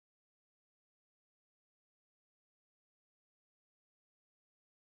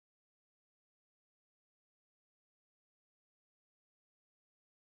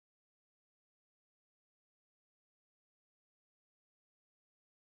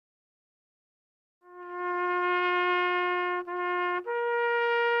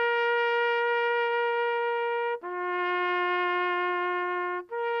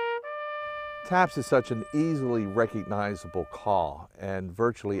Taps is such an easily recognizable call, and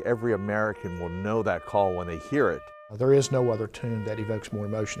virtually every American will know that call when they hear it. There is no other tune that evokes more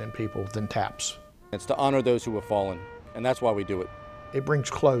emotion in people than taps. It's to honor those who have fallen, and that's why we do it. It brings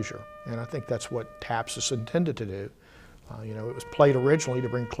closure, and I think that's what taps is intended to do. It was played originally to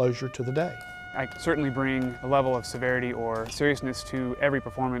bring closure to the day. I certainly bring a level of severity or seriousness to every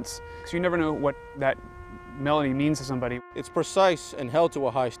performance, because you never know what that melody means to somebody. It's precise and held to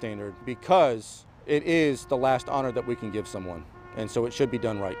a high standard because it is the last honor that we can give someone, and so it should be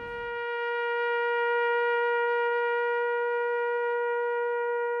done right.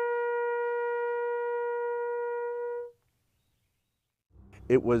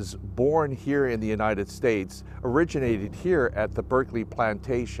 It was born here in the United States, originated here at the Berkeley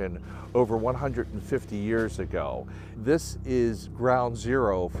Plantation over 150 years ago. This is ground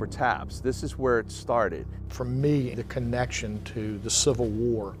zero for taps. This is where it started. For me, the connection to the Civil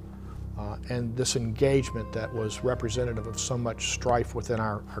War and this engagement that was representative of so much strife within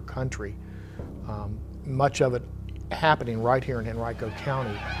our country, much of it happening right here in Henrico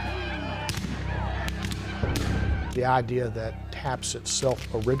County. The idea that taps itself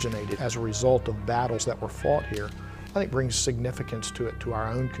originated as a result of battles that were fought here, I think brings significance to it, to our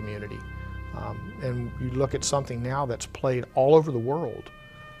own community. And you look at something now that's played all over the world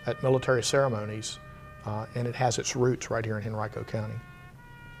at military ceremonies, and it has its roots right here in Henrico County.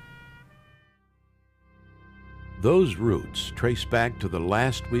 Those roots trace back to the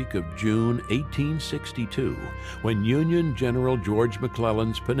last week of June 1862, when Union General George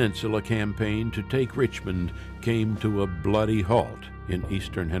McClellan's Peninsula campaign to take Richmond came to a bloody halt in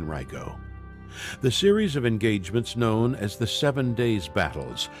eastern Henrico. The series of engagements known as the 7 Days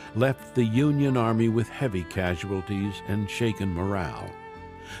Battles left the Union Army with heavy casualties and shaken morale.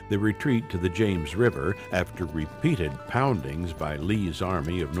 The retreat to the James River, after repeated poundings by Lee's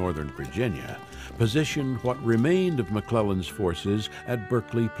Army of Northern Virginia, positioned what remained of McClellan's forces at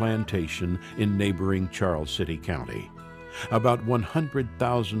Berkeley Plantation in neighboring Charles City County. About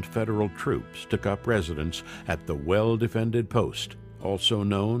 100,000 federal troops took up residence at the well-defended post, also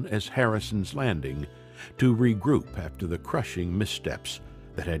known as Harrison's Landing, to regroup after the crushing missteps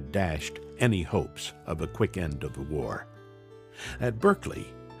that had dashed any hopes of a quick end of the war. At Berkeley,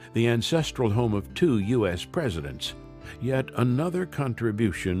 the ancestral home of 2 U.S. presidents, yet another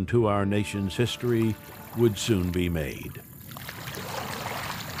contribution to our nation's history would soon be made.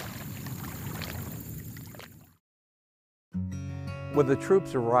 When the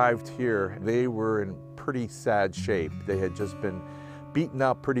troops arrived here, they were in pretty sad shape. They had just been beaten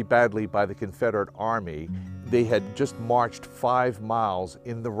up pretty badly by the Confederate Army. They had just marched 5 miles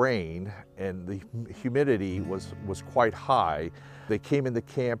in the rain, and the humidity was quite high. They came into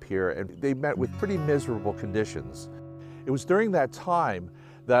camp here and they met with pretty miserable conditions. It was during that time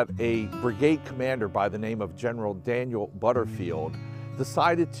that a brigade commander by the name of General Daniel Butterfield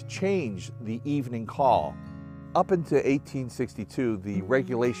decided to change the evening call. Up until 1862, the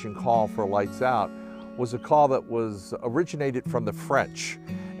regulation call for lights out was a call that was originated from the French,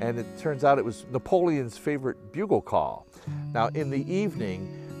 and it turns out it was Napoleon's favorite bugle call. Now, in the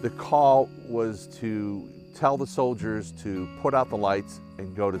evening, the call was to tell the soldiers to put out the lights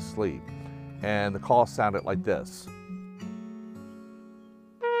and go to sleep, and the call sounded like this.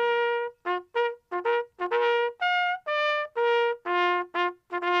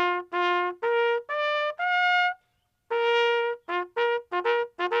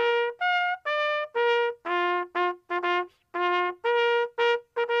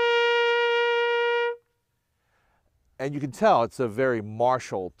 And you can tell it's a very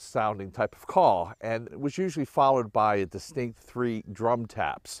martial sounding type of call, and it was usually followed by a distinct 3 drum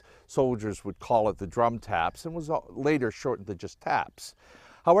taps. Soldiers would call it the drum taps and was later shortened to just taps.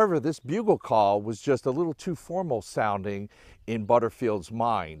 However, this bugle call was just a little too formal sounding in Butterfield's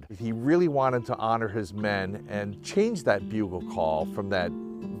mind. He really wanted to honor his men and change that bugle call from that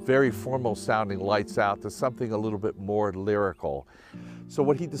very formal sounding lights out to something a little bit more lyrical. So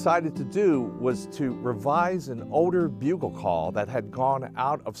what he decided to do was to revise an older bugle call that had gone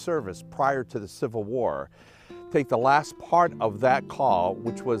out of service prior to the Civil War. Take the last part of that call,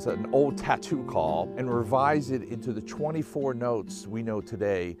 which was an old tattoo call, and revise it into the 24 notes we know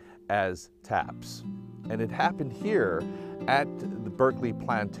today as taps. And it happened here at the Berkeley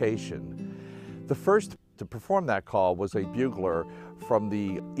Plantation. The first to perform that call was a bugler from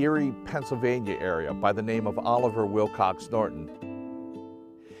the Erie, Pennsylvania area by the name of Oliver Wilcox Norton.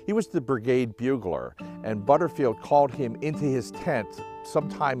 He was the brigade bugler, and Butterfield called him into his tent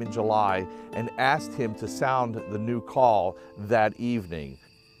sometime in July and asked him to sound the new call that evening.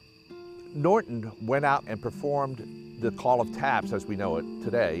 Norton went out and performed the call of taps as we know it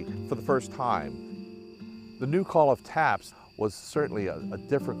today for the first time. The new call of taps was certainly a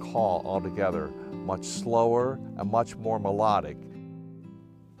different call altogether, much slower and much more melodic.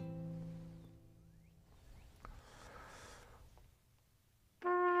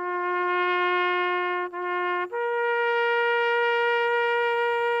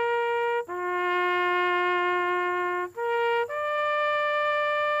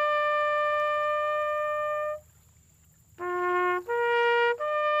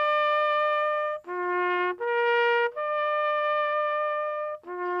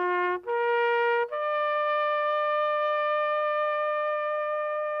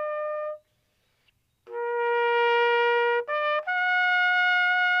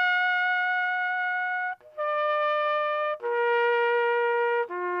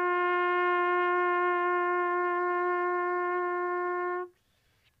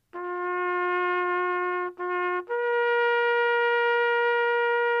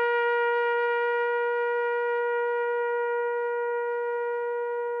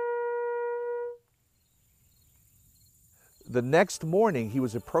 The next morning, he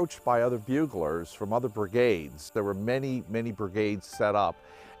was approached by other buglers from other brigades. There were many, many brigades set up,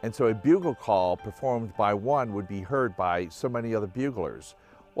 and so a bugle call performed by one would be heard by so many other buglers.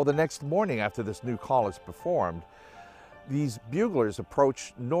 Well, the next morning after this new call is performed, these buglers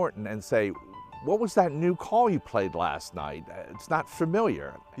approach Norton and say, "What was that new call you played last night? It's not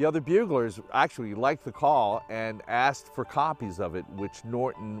familiar." The other buglers actually liked the call and asked for copies of it, which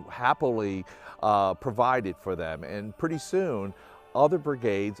Norton happily provided for them. And pretty soon, other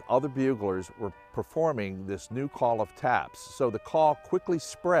brigades, other buglers were performing this new call of taps. So the call quickly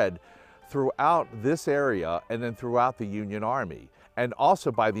spread throughout this area and then throughout the Union Army. And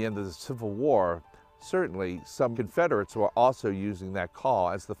also by the end of the Civil War, certainly some Confederates were also using that call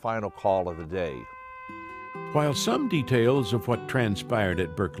as the final call of the day. While some details of what transpired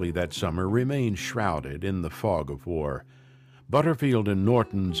at Berkeley that summer remain shrouded in the fog of war, Butterfield and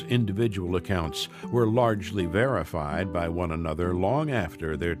Norton's individual accounts were largely verified by one another long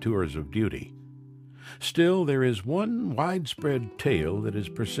after their tours of duty. Still, there is one widespread tale that has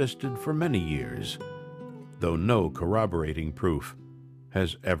persisted for many years, though no corroborating proof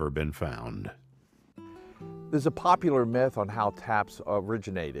has ever been found. There's a popular myth on how taps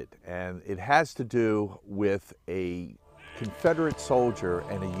originated, and it has to do with a Confederate soldier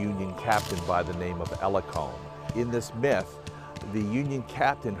and a Union captain by the name of Ellicombe. In this myth, the Union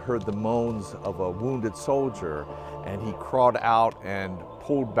captain heard the moans of a wounded soldier, and he crawled out and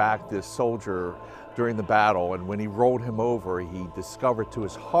pulled back this soldier during the battle, and when he rolled him over, he discovered to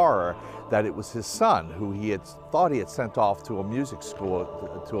his horror that it was his son, who he had thought he had sent off to a music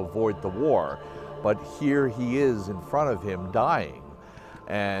school to avoid the war. But here he is in front of him dying.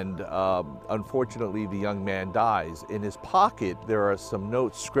 And unfortunately, the young man dies. In his pocket, there are some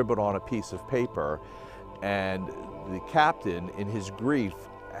notes scribbled on a piece of paper. And the captain, in his grief,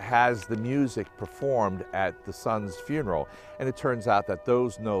 has the music performed at the son's funeral. And it turns out that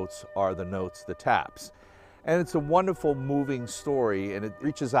those notes are the notes, the taps. And it's a wonderful, moving story, and it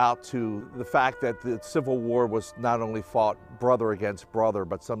reaches out to the fact that the Civil War was not only fought brother against brother,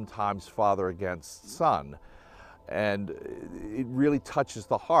 but sometimes father against son. And it really touches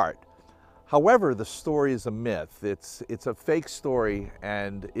the heart. However, the story is a myth. It's a fake story,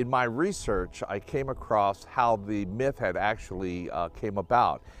 and in my research, I came across how the myth had actually came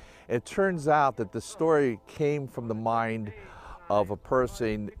about. It turns out that the story came from the mind of a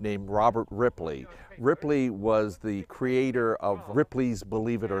person named Robert Ripley. Ripley was the creator of Ripley's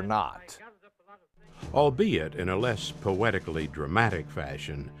Believe It or Not. Albeit in a less poetically dramatic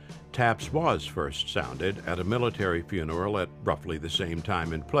fashion, taps was first sounded at a military funeral at roughly the same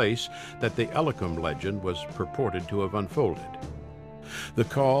time and place that the Ellicombe legend was purported to have unfolded. The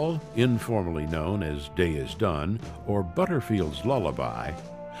call, informally known as Day is Done or Butterfield's Lullaby,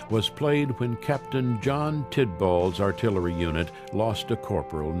 was played when Captain John Tidball's artillery unit lost a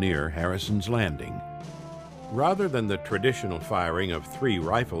corporal near Harrison's Landing. Rather than the traditional firing of 3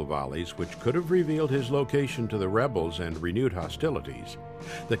 rifle volleys, which could have revealed his location to the rebels and renewed hostilities,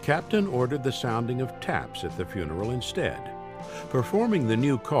 the captain ordered the sounding of taps at the funeral instead. Performing the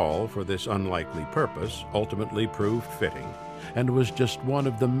new call for this unlikely purpose ultimately proved fitting, and was just one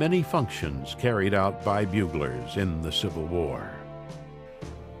of the many functions carried out by buglers in the Civil War.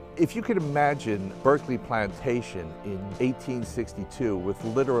 If you could imagine Berkeley Plantation in 1862 with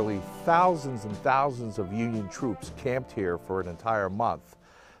literally thousands and thousands of Union troops camped here for an entire month,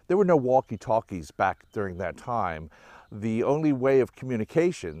 there were no walkie-talkies back during that time. The only way of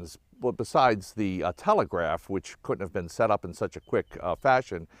communications well, besides the telegraph, which couldn't have been set up in such a quick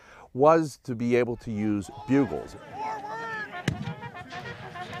fashion, was to be able to use bugles.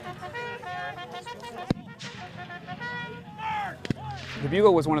 The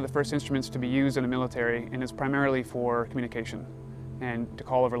bugle was one of the first instruments to be used in the military, and is primarily for communication and to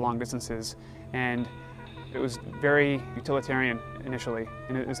call over long distances. And it was very utilitarian initially,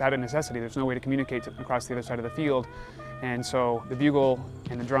 and it was out of necessity. There's no way to communicate across the other side of the field. And so the bugle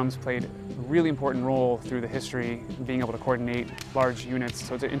and the drums played a really important role through the history, being able to coordinate large units.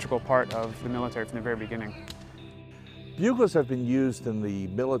 So it's an integral part of the military from the very beginning. Buglers have been used in the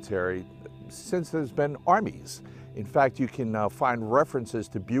military since there's been armies. In fact, you can find references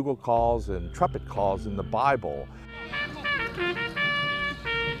to bugle calls and trumpet calls in the Bible.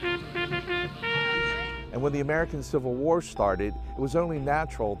 And when the American Civil War started, it was only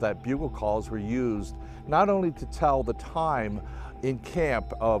natural that bugle calls were used not only to tell the time in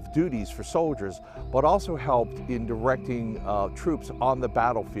camp of duties for soldiers, but also helped in directing troops on the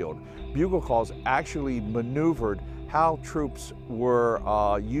battlefield. Bugle calls actually maneuvered how troops were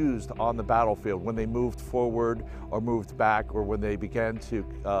used on the battlefield when they moved forward or moved back, or when they began to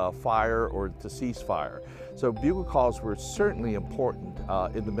fire or to cease fire. So bugle calls were certainly important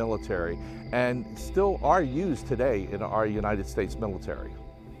in the military and still are used today in our United States military.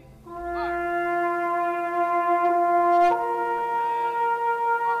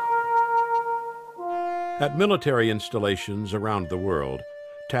 At military installations around the world,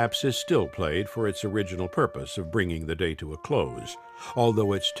 taps is still played for its original purpose of bringing the day to a close,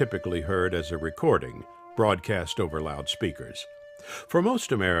 although it's typically heard as a recording, broadcast over loudspeakers. For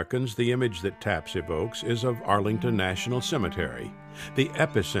most Americans, the image that taps evokes is of Arlington National Cemetery, the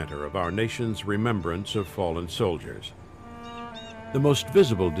epicenter of our nation's remembrance of fallen soldiers. The most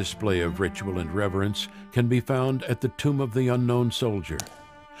visible display of ritual and reverence can be found at the Tomb of the Unknown Soldier,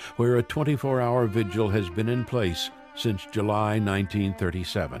 where a 24-hour vigil has been in place since July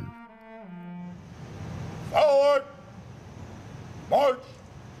 1937. Forward! March!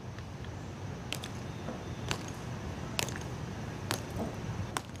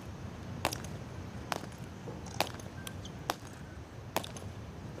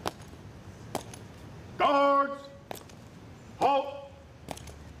 Guards! Halt!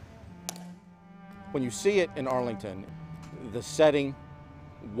 When you see it in Arlington, the setting,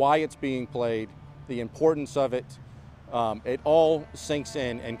 why it's being played, the importance of it, it all sinks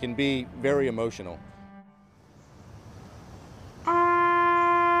in and can be very emotional.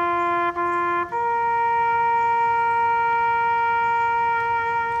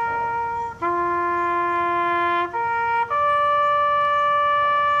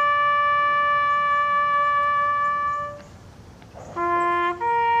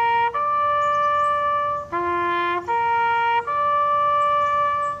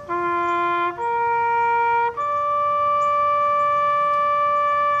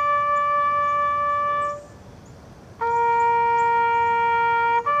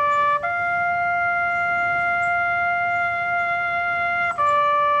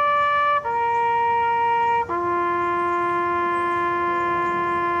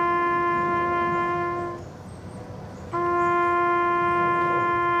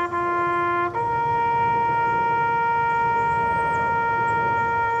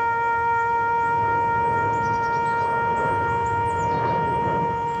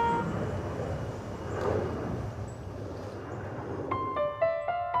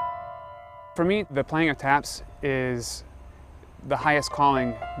 For me, the playing of taps is the highest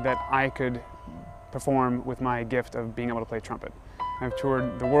calling that I could perform with my gift of being able to play trumpet. I've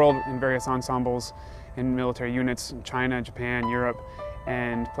toured the world in various ensembles in military units in China, Japan, Europe,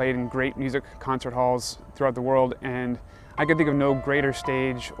 and played in great music concert halls throughout the world, and I could think of no greater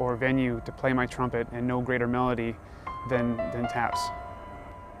stage or venue to play my trumpet and no greater melody than taps.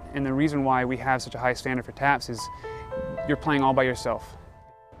 And the reason why we have such a high standard for taps is you're playing all by yourself.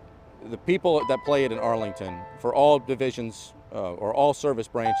 The people that play it in Arlington, for all divisions or all service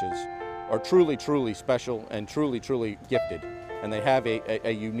branches, are truly, truly special and truly, truly gifted. And they have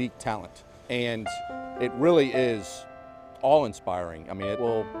a unique talent. And it really is awe-inspiring. I mean, it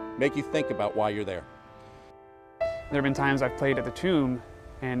will make you think about why you're there. There have been times I've played at the Tomb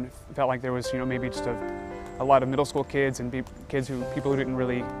and felt like there was, maybe just a lot of middle school kids and people who didn't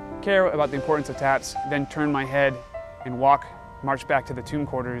really care about the importance of taps, then turn my head and march back to the tomb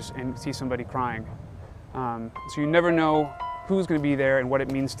quarters and see somebody crying. So you never know who's going to be there and what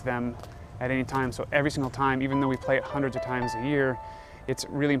it means to them at any time. So every single time, even though we play it hundreds of times a year, it's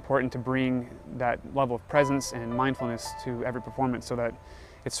really important to bring that level of presence and mindfulness to every performance so that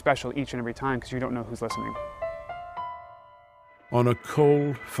it's special each and every time, because you don't know who's listening. On a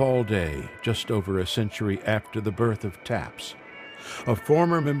cold fall day, just over a century after the birth of taps, a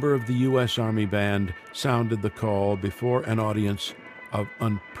former member of the U.S. Army Band sounded the call before an audience of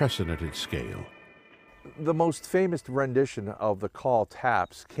unprecedented scale. The most famous rendition of the call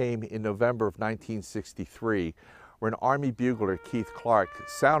taps came in November of 1963, where an Army bugler, Keith Clark,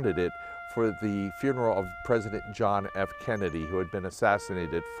 sounded it for the funeral of President John F. Kennedy, who had been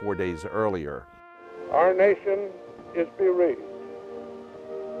assassinated 4 days earlier. Our nation is bereaved.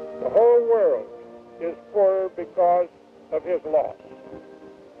 The whole world is poorer because of his loss.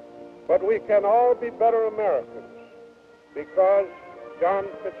 But we can all be better Americans because John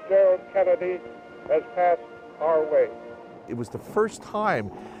Fitzgerald Kennedy has passed our way. It was the first time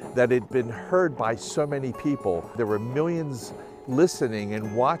that it had been heard by so many people. There were millions listening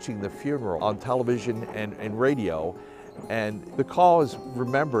and watching the funeral on television and radio. And the call is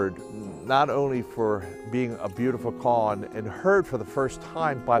remembered not only for being a beautiful call and heard for the first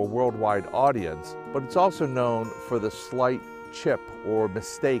time by a worldwide audience, but it's also known for the slight chip or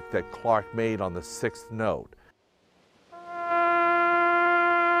mistake that Clark made on the sixth note.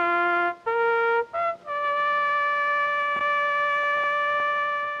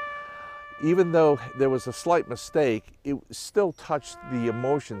 Even though there was a slight mistake, it still touched the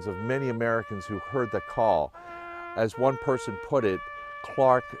emotions of many Americans who heard the call. As one person put it,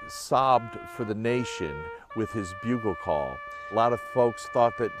 Clark sobbed for the nation with his bugle call. A lot of folks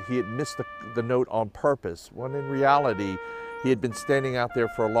thought that he had missed the note on purpose, when in reality, he had been standing out there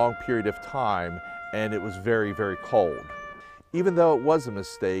for a long period of time and it was very, very cold. Even though it was a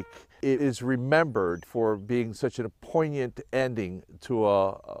mistake, it is remembered for being such a poignant ending to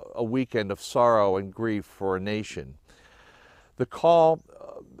a weekend of sorrow and grief for a nation. The call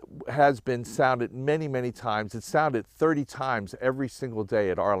has been sounded many, many times. It's sounded 30 times every single day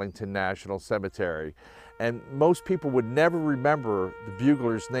at Arlington National Cemetery. And most people would never remember the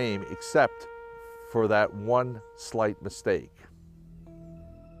bugler's name except for that one slight mistake.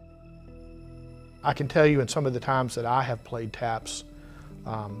 I can tell you in some of the times that I have played taps,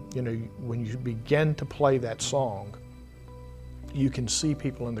 you know, when you begin to play that song, you can see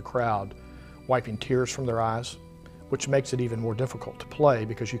people in the crowd wiping tears from their eyes, which makes it even more difficult to play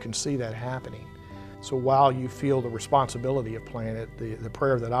because you can see that happening. So while you feel the responsibility of playing it, the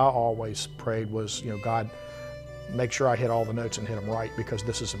prayer that I always prayed was, you know, God, make sure I hit all the notes and hit them right because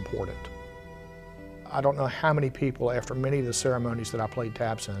this is important. I don't know how many people after many of the ceremonies that I played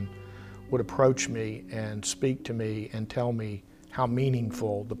taps in would approach me and speak to me and tell me how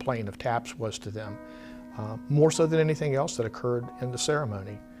meaningful the playing of taps was to them, more so than anything else that occurred in the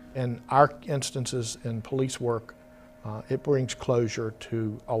ceremony. In our instances in police work, it brings closure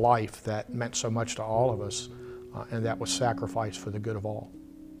to a life that meant so much to all of us, and that was sacrificed for the good of all.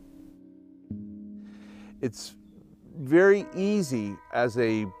 It's very easy as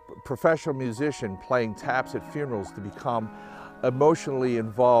a professional musician playing taps at funerals to become emotionally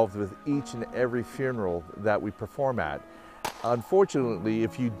involved with each and every funeral that we perform at. Unfortunately,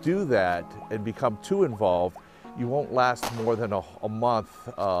 if you do that and become too involved, you won't last more than a month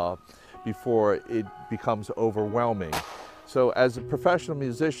before it becomes overwhelming. So as a professional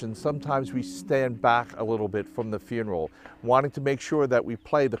musician, sometimes we stand back a little bit from the funeral, wanting to make sure that we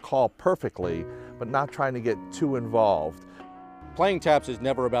play the call perfectly, but not trying to get too involved. Playing taps is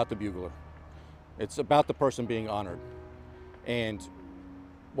never about the bugler. It's about the person being honored. And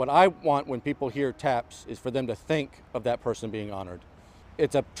what I want when people hear taps is for them to think of that person being honored.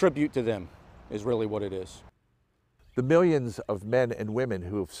 It's a tribute to them, is really what it is. The millions of men and women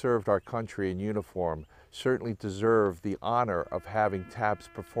who have served our country in uniform certainly deserve the honor of having taps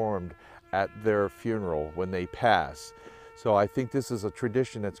performed at their funeral when they pass. So I think this is a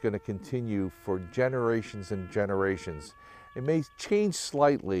tradition that's going to continue for generations and generations. It may change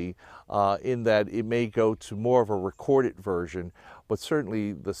slightly in that it may go to more of a recorded version, but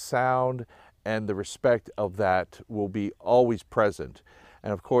certainly the sound and the respect of that will be always present.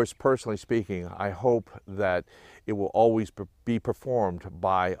 And of course, personally speaking, I hope that it will always be performed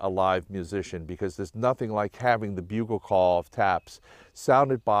by a live musician, because there's nothing like having the bugle call of taps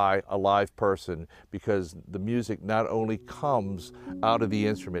sounded by a live person, because the music not only comes out of the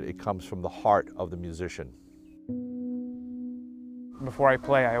instrument, it comes from the heart of the musician. Before I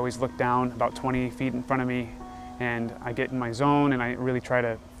play, I always look down about 20 feet in front of me, and I get in my zone and I really try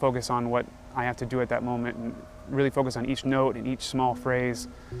to focus on what I have to do at that moment and really focus on each note and each small phrase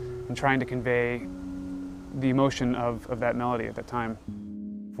and trying to convey the emotion of that melody at that time.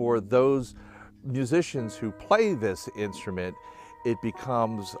 For those musicians who play this instrument, it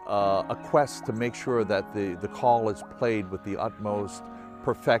becomes a quest to make sure that the call is played with the utmost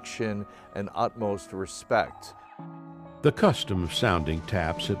perfection and utmost respect. The custom of sounding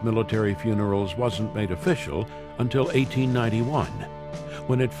taps at military funerals wasn't made official until 1891,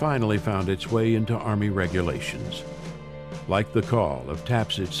 when it finally found its way into Army regulations. Like the call of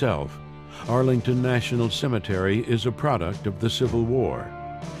taps itself, Arlington National Cemetery is a product of the Civil War,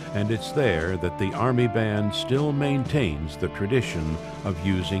 and it's there that the Army Band still maintains the tradition of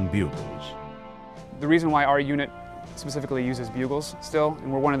using bugles. The reason why our unit specifically uses bugles still,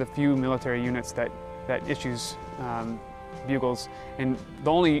 and we're one of the few military units that issues bugles, and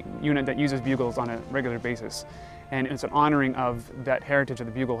the only unit that uses bugles on a regular basis. And it's an honoring of that heritage that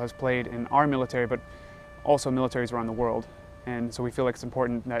the bugle has played in our military, but also militaries around the world. And so we feel like it's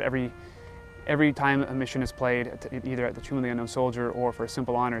important that every time a mission is played, either at the Tomb of the Unknown Soldier or for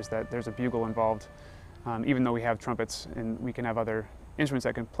simple honors, that there's a bugle involved. Even though we have trumpets and we can have other instruments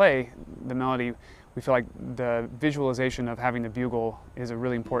that can play the melody, we feel like the visualization of having the bugle is a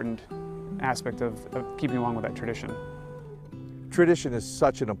really important aspect of keeping along with that tradition. Tradition is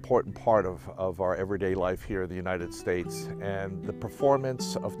such an important part of our everyday life here in the United States, and the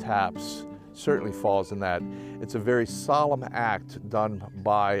performance of taps certainly falls in that. It's a very solemn act done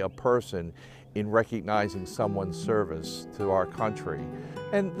by a person in recognizing someone's service to our country.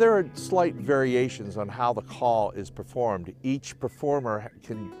 And there are slight variations on how the call is performed. Each performer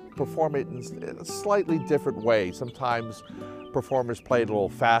can perform it in a slightly different way. Sometimes performers play it a little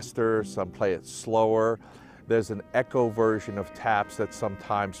faster, some play it slower. There's an echo version of taps that's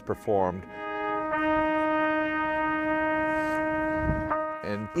sometimes performed.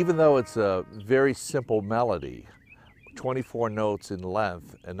 And even though it's a very simple melody, 24 notes in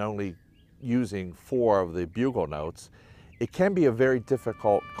length and only using 4 of the bugle notes, it can be a very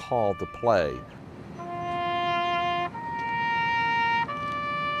difficult call to play.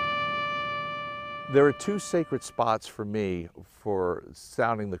 There are 2 sacred spots for me for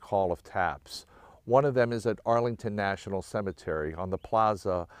sounding the call of taps. One of them is at Arlington National Cemetery on the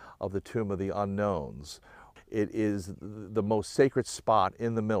plaza of the Tomb of the Unknowns. It is the most sacred spot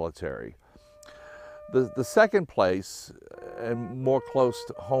in the military. The second place, and more close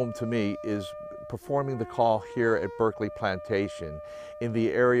to home to me, is performing the call here at Berkeley Plantation, in the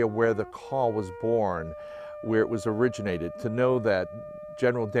area where the call was born, where it was originated. To know that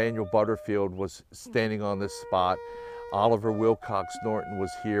General Daniel Butterfield was standing on this spot, Oliver Wilcox Norton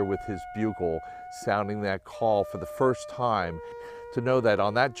was here with his bugle sounding that call for the first time. To know that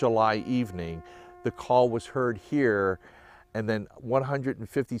on that July evening, the call was heard here, and then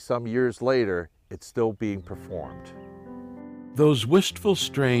 150 some years later, it's still being performed. Those wistful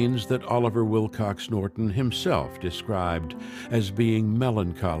strains that Oliver Wilcox Norton himself described as being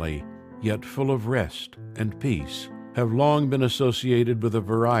melancholy, yet full of rest and peace, have long been associated with a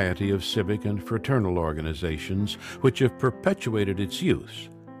variety of civic and fraternal organizations which have perpetuated its use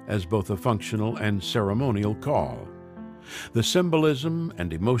as both a functional and ceremonial call. The symbolism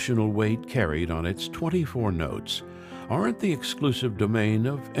and emotional weight carried on its 24 notes aren't the exclusive domain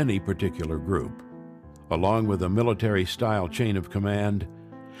of any particular group. Along with a military-style chain of command,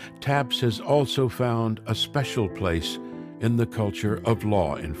 taps has also found a special place in the culture of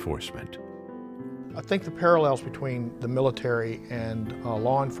law enforcement. I think the parallels between the military and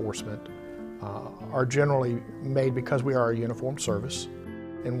law enforcement are generally made because we are a uniformed service.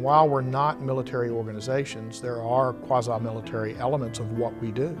 And while we're not military organizations, there are quasi-military elements of what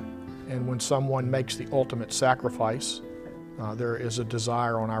we do. And when someone makes the ultimate sacrifice, there is a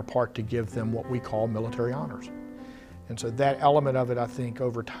desire on our part to give them what we call military honors. And so that element of it, I think,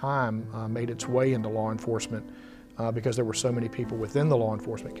 over time made its way into law enforcement because there were so many people within the law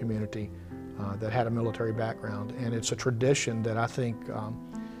enforcement community that had a military background. And it's a tradition that I think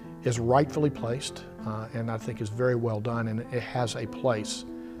is rightfully placed and I think is very well done, and it has a place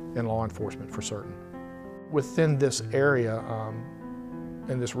in law enforcement for certain. Within this area,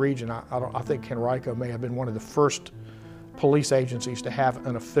 in this region, I think Henrico may have been one of the first police agencies to have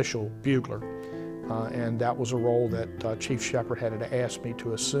an official bugler, and that was a role that Chief Shepard had asked me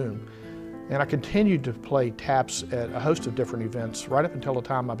to assume. And I continued to play taps at a host of different events right up until the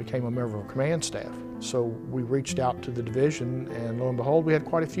time I became a member of command staff. So we reached out to the division, and lo and behold, we had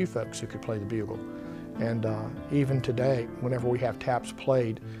quite a few folks who could play the bugle. And even today, whenever we have taps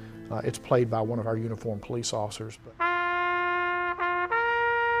played, it's played by one of our uniformed police officers.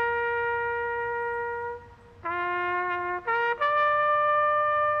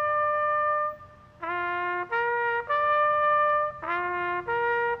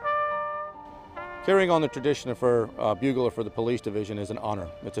 Carrying on the tradition for bugler for the police division is an honor.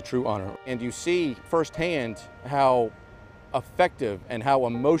 It's a true honor. And you see firsthand how effective and how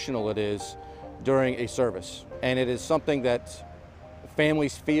emotional it is during a service. And it is something that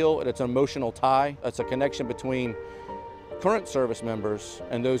families feel, and it's an emotional tie. It's a connection between current service members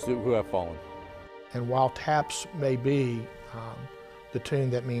and those who have fallen. And while taps may be the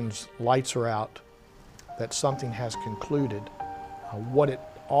tune that means lights are out, that something has concluded, what it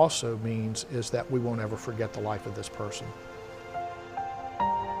also means is that we won't ever forget the life of this person.